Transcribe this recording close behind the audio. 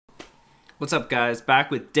What's up, guys? Back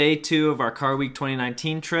with day 2 of our Car Week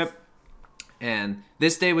 2019 trip. And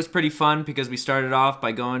this day was pretty fun because we started off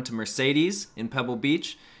by going to Mercedes in Pebble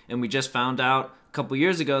Beach, and we just found out a couple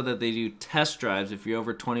years ago that they do test drives. If you're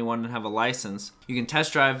over 21 and have a license, you can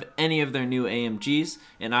test drive any of their new AMGs,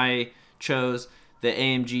 and I chose the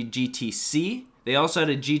AMG GTC. They also had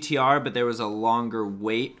a GTR, but there was a longer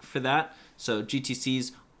wait for that. So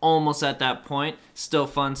GTC's almost at that point. Still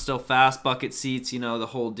fun, still fast, bucket seats, you know, the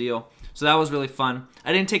whole deal. So that was really fun.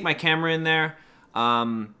 I didn't take my camera in there,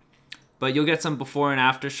 but you'll get some before and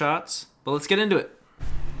after shots. But let's get into it.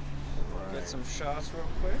 Right. Get some shots real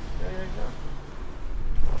quick. There you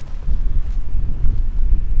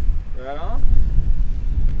go. Right on.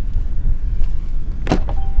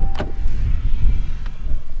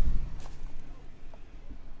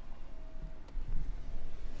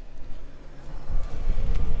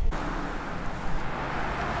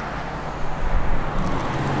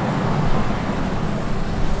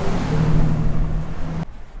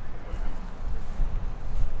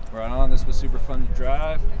 This was super fun to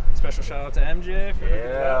drive. Special shout out to MJ for hooking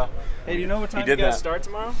it up. Hey, do you know what time you guys start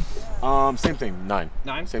tomorrow? Same thing, 9.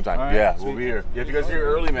 9? Same time. Right, yeah, sweet. We'll be here. Yeah, if you guys are here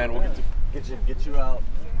early, man, we'll get you out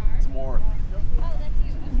some more. Oh, that's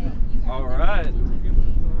you. Okay. All right.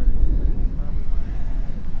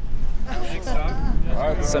 Thanks,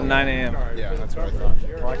 Doc. So 9 a.m. Yeah, that's what I thought.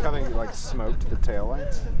 I like how they smoked the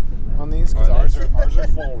taillights on these because ours are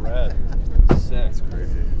full red. Sick. That's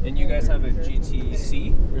crazy. And you guys have a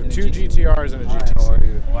GTC? We have 2 GTRs and a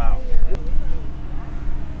GTC. Wow.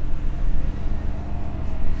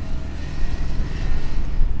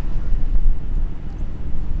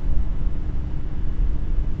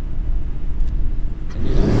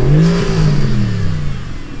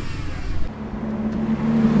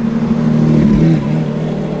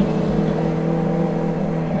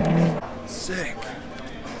 Sick.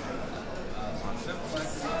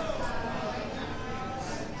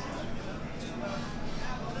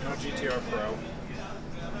 No GTR Pro.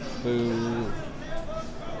 Boo.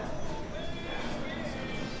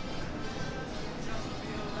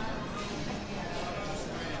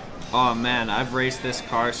 Oh man, I've raced this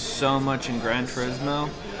car so much in Gran Turismo.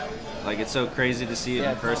 Like, it's so crazy to see it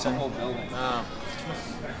in person. Oh.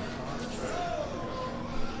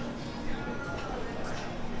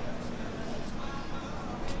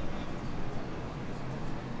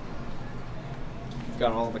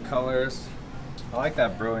 Got all the colors. I like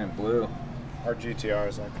that brilliant blue. Our GTR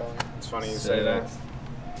is that color. It's funny you say that.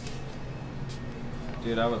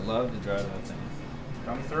 Dude, I would love to drive that thing.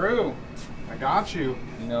 Come through. I got you.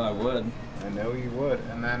 You know I would. I know you would.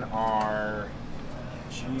 And then our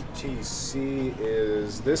GTC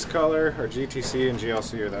is this color. Our GTC and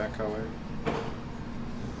GLC are that color.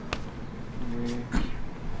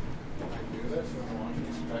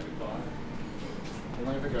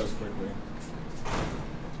 Only if it goes quickly.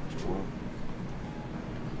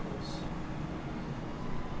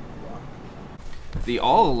 The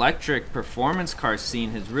all-electric performance car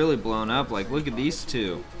scene has really blown up. Like, look at these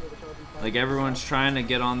two. Like, everyone's trying to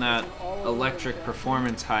get on that electric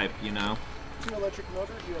performance hype, you know? 2 electric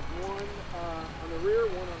motors. You have one on the rear,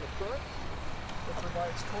 one on the front. That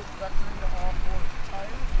provides torque vectoring to all 4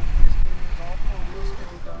 tires, which basically means all 4 wheels can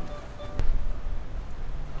be done.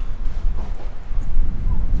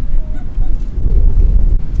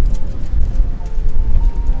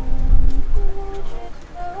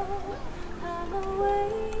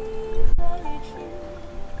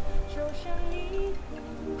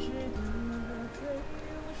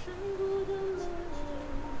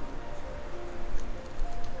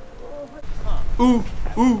 Ooh,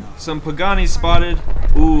 ooh, some Pagani spotted.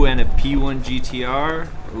 Ooh, and a P1 GTR.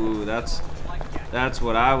 Ooh, that's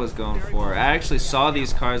what I was going for. I actually saw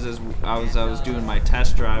these cars as I was doing my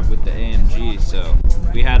test drive with the AMG, so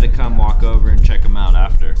we had to come walk over and check them out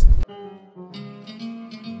after.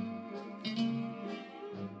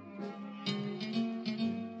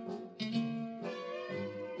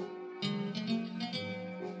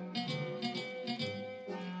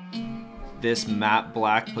 This matte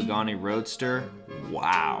black Pagani Roadster,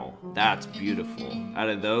 wow, that's beautiful. Out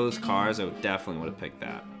of those cars, I would definitely would have picked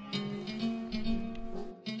that.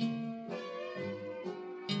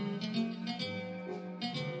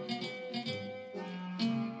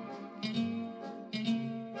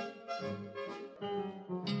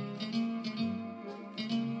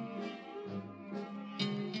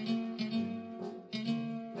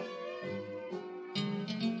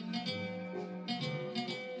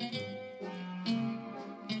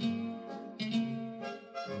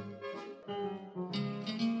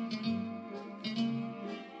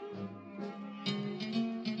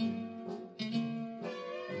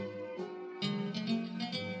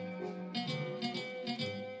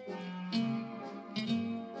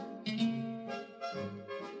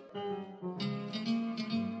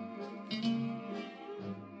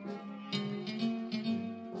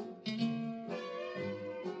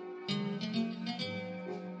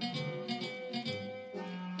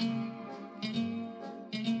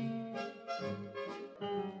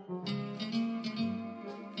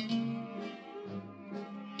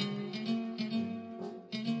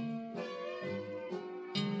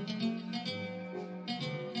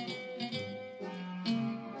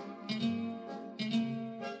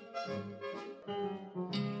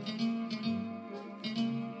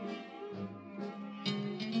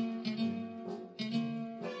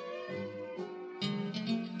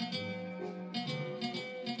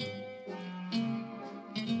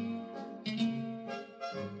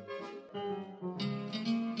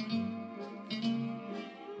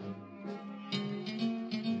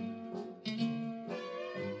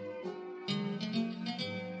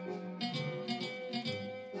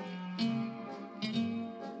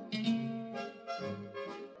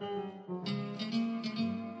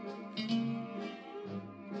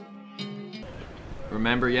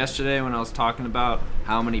 Remember yesterday when I was talking about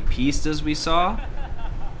how many pistas we saw?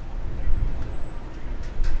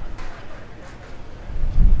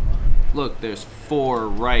 Look, there's 4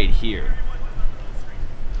 right here.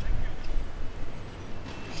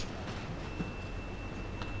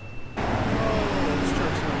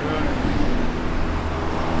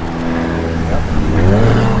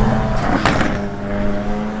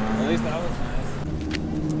 At least that was nice.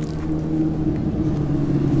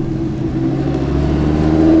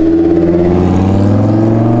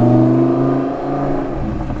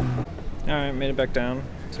 Alright, made it back down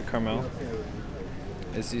to Carmel.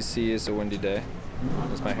 As you see, it's a windy day,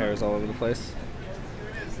 as my hair is all over the place.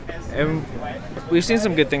 And we've seen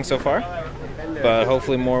some good things so far, but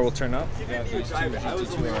hopefully more will turn up. We got these 2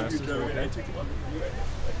 GT2 RSs.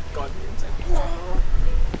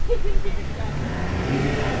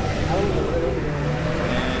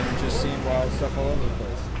 And just seeing wild stuff all over the place.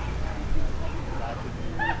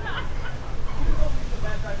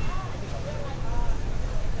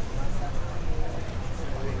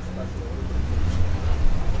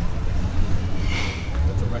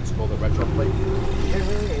 The retro plate.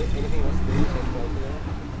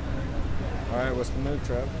 Alright, what's the move,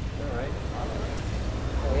 Trev? Alright.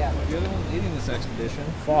 Oh yeah, you're the one leading this expedition.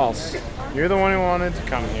 False. You're the one who wanted to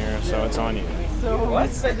come here, so it's on you.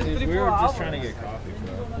 What? Dude, we were just trying to get coffee,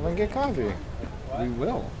 bro. Well, then get coffee. We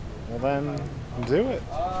will. Well, then do it.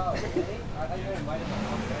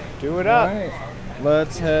 Do it up. Alright,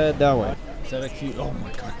 let's head that way. Is that a cute? Oh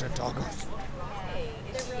my god, they're doggos.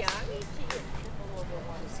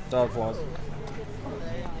 Dog vlog.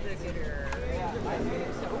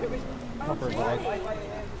 Proper vlog.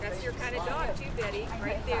 That's your kind of dog too, Betty,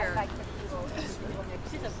 right there.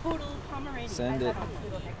 She's a poodle Pomeranian. Send it.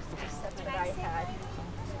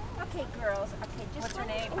 Okay, girls. Okay, just What's her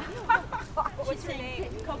name? What's her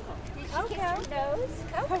name? Coco. Did she get your nose?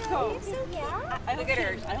 Coco. So yeah. Look at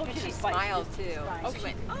her. I hope And she she spicy. smiled too. Oh, She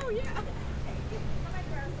went, oh yeah.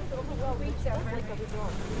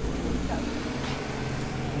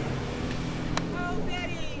 Oh,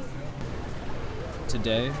 Betty.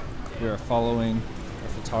 Today, we are following a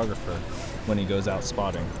photographer when he goes out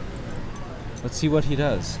spotting. Let's see what he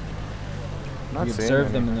does. Not We seeing observe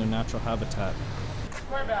any. them in their natural habitat.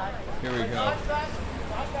 Here we go.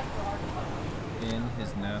 In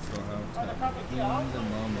his natural habitat, in the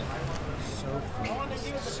moment, so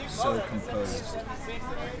focused, so composed.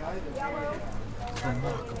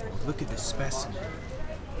 Remarkable. Look at this specimen.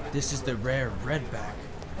 This is the rare redback.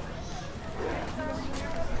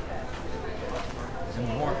 And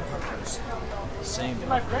more puckers. Same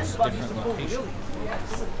puckers, different location.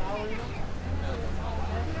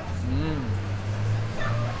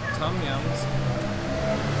 Tom Yums.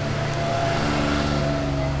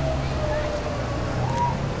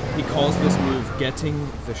 He calls this move getting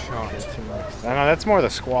the shot. I know, that's more the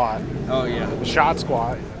squat. Oh yeah. The shot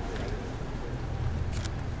squat.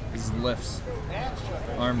 This is lifts.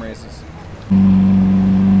 Arm raises.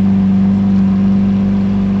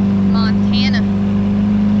 Montana.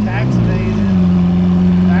 Tax evasion.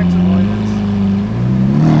 Tax avoidance.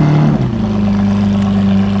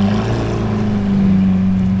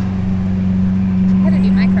 I had to do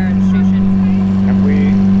my car registration. Have we?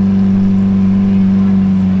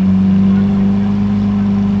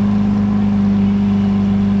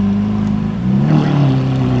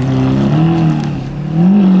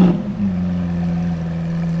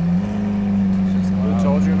 Who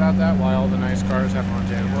told you about that? Why all the nice cars have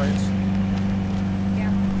Montana plates?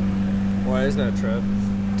 Why is that, Trev?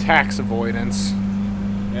 Tax avoidance.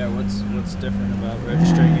 Yeah, what's different about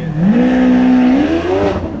registering it?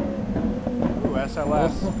 Ooh,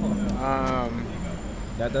 SLS.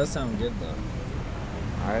 That does sound good though.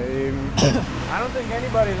 I don't think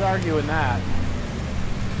anybody's arguing that.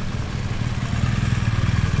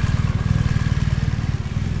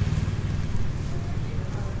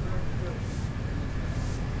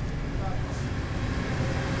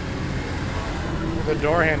 The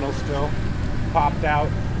door handle's still popped out.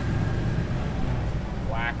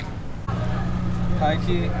 Whack. High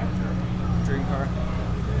key, dream car.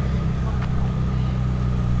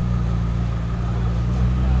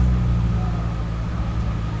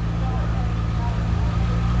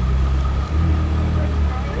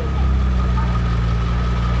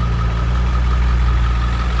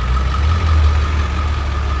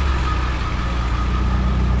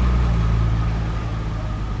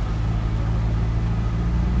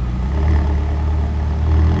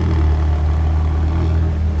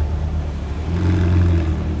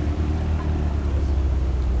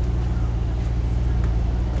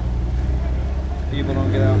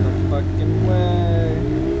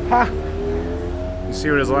 You see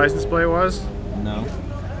what his license plate was? No.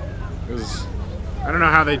 It was, I don't know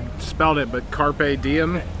how they spelled it, but Carpe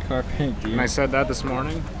Diem. Carpe Diem. And I said that this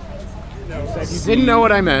morning. You didn't know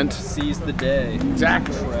what I meant. Seize the day.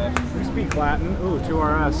 Exactly. We speak Latin. Ooh,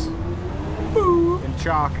 2RS. Boo. And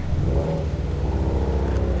chalk.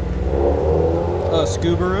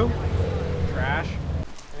 Scoobaroo. Trash.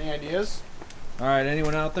 Any ideas? All right,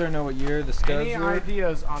 anyone out there know what year the Scuds Any were?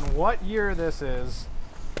 ideas on what year this is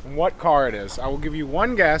and what car it is? I will give you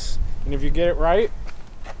one guess, and if you get it right,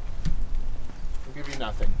 I'll give you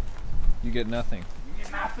nothing. You get nothing. You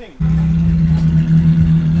get nothing.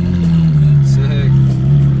 Sick.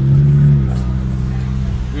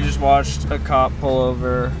 We just watched a cop pull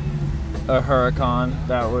over a Huracan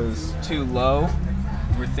that was too low.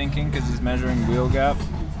 We're thinking because he's measuring wheel gap.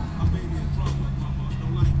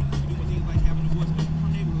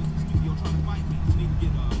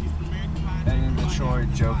 And in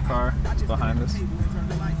Detroit, joke car is behind us.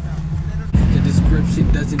 The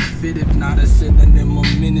description doesn't fit. If not a synonym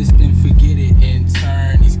of menace, then forget it. In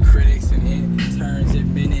turn, these critics and interns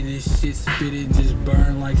admitted this shit spitted, just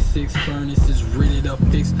burn like 6 furnaces, ridded up,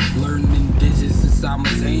 fixed, learning digits and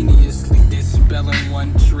simultaneously dispelling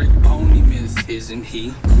one trick pony miss, isn't he?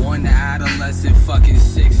 One adolescent fucking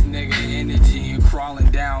 6 nigga energy and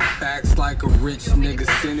crawling down facts like a rich nigga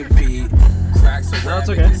centipede. Cracks a rabbit,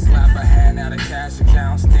 okay. Slap a hand out of cash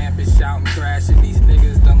account, stamp it, shouting, thrashing. These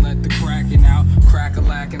niggas done let the cracking out,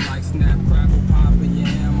 crack-a-lacking like snap, crackle, popping your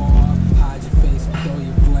ammo off, hide your face, throw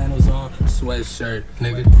your flannels off, sweatshirt,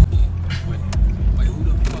 nigga. Wait, who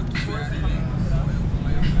the fuck you got it in?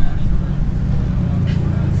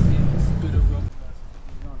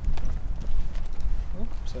 Oh,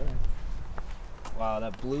 sorry. Wow,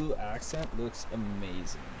 that blue accent looks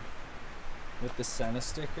amazing. With the Senna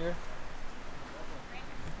sticker.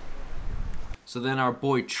 So then our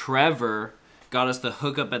boy Trevor got us the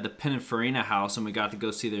hookup at the Pininfarina House, and we got to go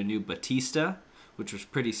see their new Battista, which was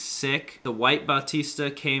pretty sick. The white Battista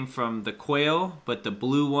came from the Quail, but the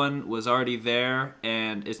blue one was already there,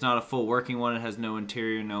 and it's not a full working one. It has no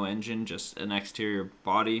interior, no engine, just an exterior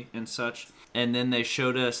body and such. And then they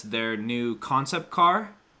showed us their new concept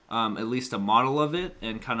car, at least a model of it,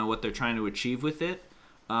 and kind of what they're trying to achieve with it.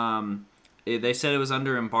 They said it was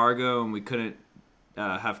under embargo, and we couldn't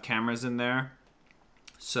have cameras in there.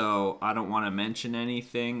 So I don't want to mention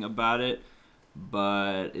anything about it,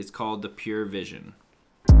 but it's called the Pure Vision.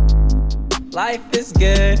 Life is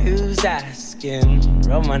good, who's asking?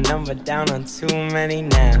 Wrote my number down on too many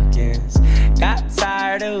napkins. Got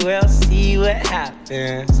tired of, we'll see what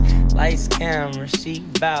happens. Lights, camera, she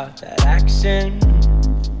bout that action.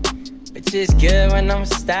 Which is good when I'm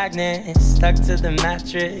stagnant, stuck to the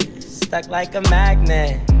mattress, stuck like a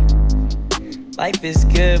magnet. Life is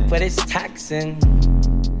good, but it's taxing.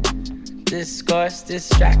 Discourse,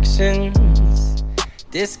 distractions,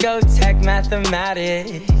 discotheque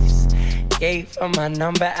mathematics. Gave her my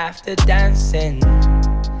number after dancing.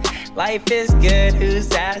 Life is good,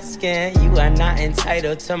 who's asking? You are not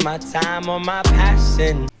entitled to my time or my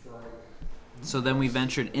passion. So then we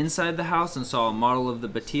ventured inside the house and saw a model of the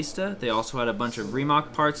Battista. They also had a bunch of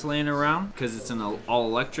remodel parts laying around because it's an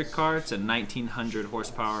all-electric car. It's a 1900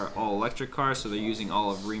 horsepower all-electric car, so they're using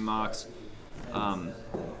all of Remoc's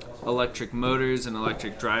electric motors and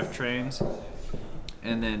electric drivetrains.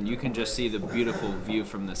 And then you can just see the beautiful view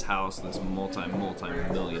from this house, this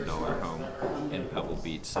multi-million-dollar home in Pebble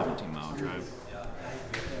Beach, 17-mile drive.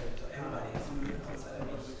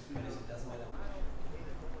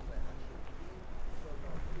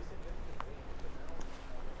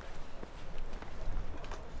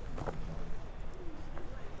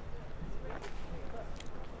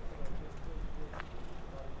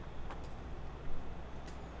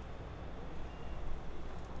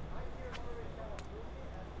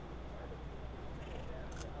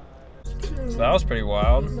 So that was pretty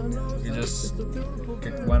wild. We just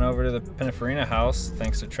went over to the Pininfarina House,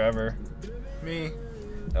 thanks to Trevor. Me.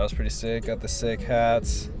 That was pretty sick. Got the sick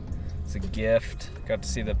hats. It's a gift. Got to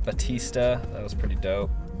see the Battista. That was pretty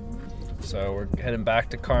dope. So we're heading back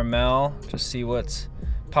to Carmel to see what's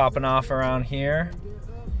popping off around here.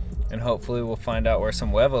 And hopefully we'll find out where some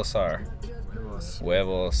huevos are. Huevos.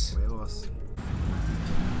 Huevos.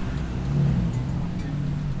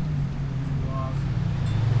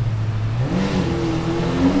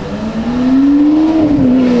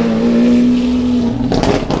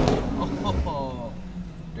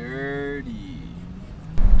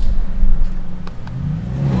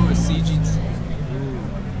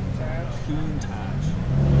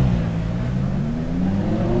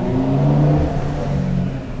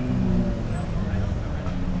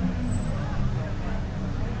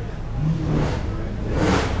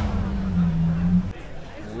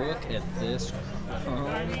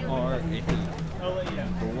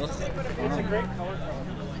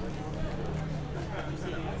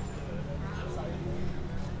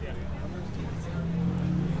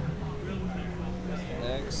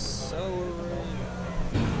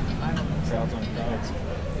 Crowds on crowds.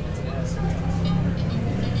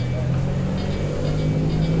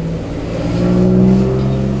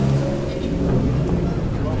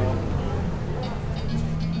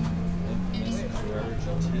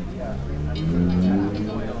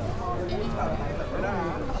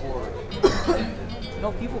 No,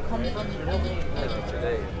 people come from like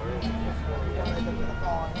today.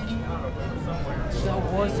 So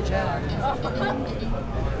was Jack.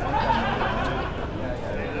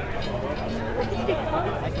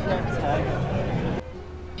 I can't tag him.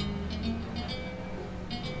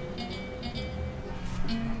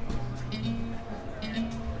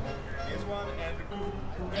 Here's one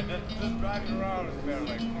and just driving around is better,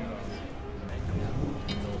 like, you know.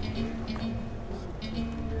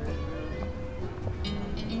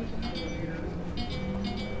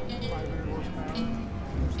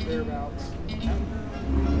 Thereabouts.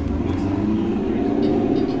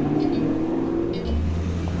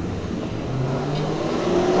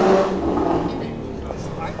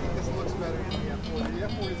 I think this looks better than the F40. The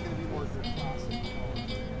F40 is going to be more of your classic.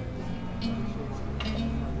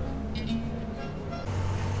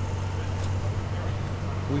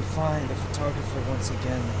 We find the photographer once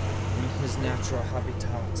again in his natural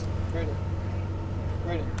habitat. Right in.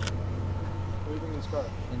 Right in. What do you think of this car?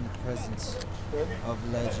 In the presence of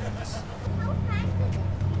legends.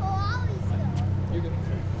 You can.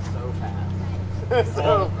 So fast.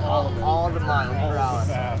 So all the miles per hour.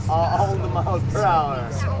 All the miles per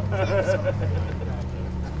hour.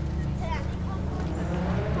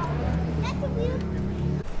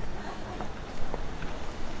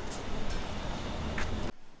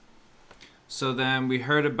 So then we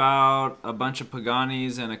heard about a bunch of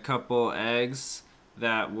Paganis and a couple eggs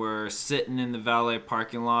that were sitting in the valet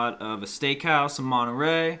parking lot of a steakhouse in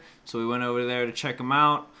Monterey. So we went over there to check them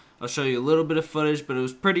out. I'll show you a little bit of footage, but it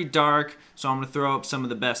was pretty dark, so I'm going to throw up some of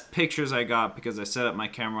the best pictures I got because I set up my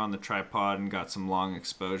camera on the tripod and got some long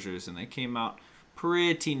exposures, and they came out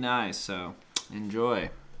pretty nice, so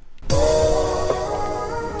enjoy.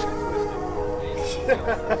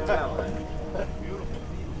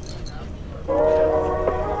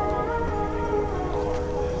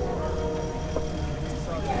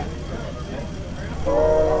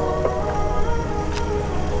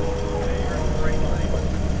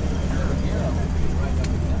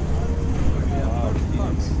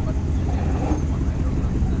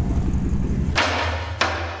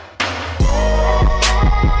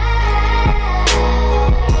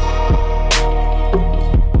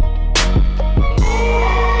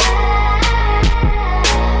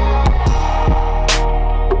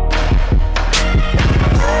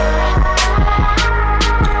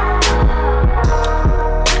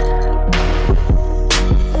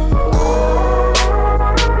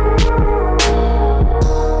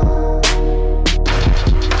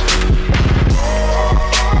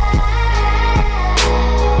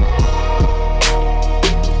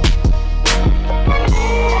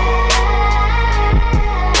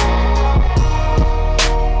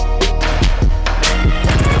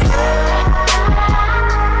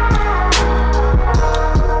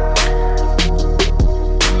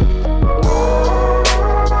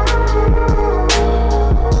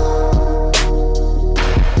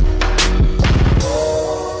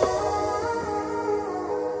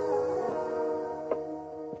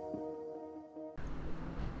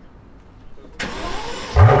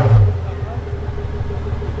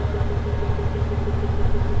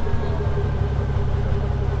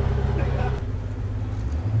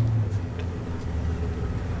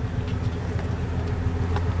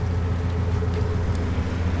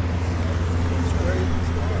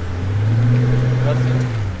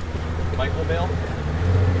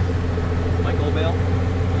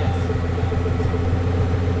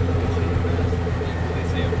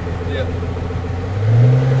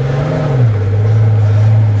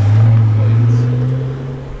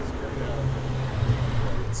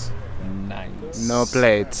 No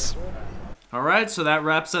plates. Alright, so that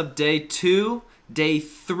wraps up day 2. Day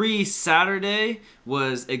 3, Saturday,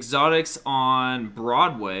 was exotics on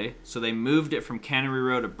Broadway. So they moved it from Cannery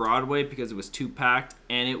Row to Broadway because it was too packed,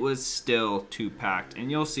 and it was still too packed.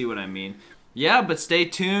 And you'll see what I mean. Yeah, but stay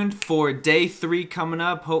tuned for day 3 coming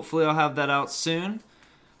up. Hopefully I'll have that out soon.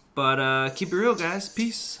 But keep it real, guys.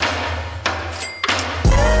 Peace.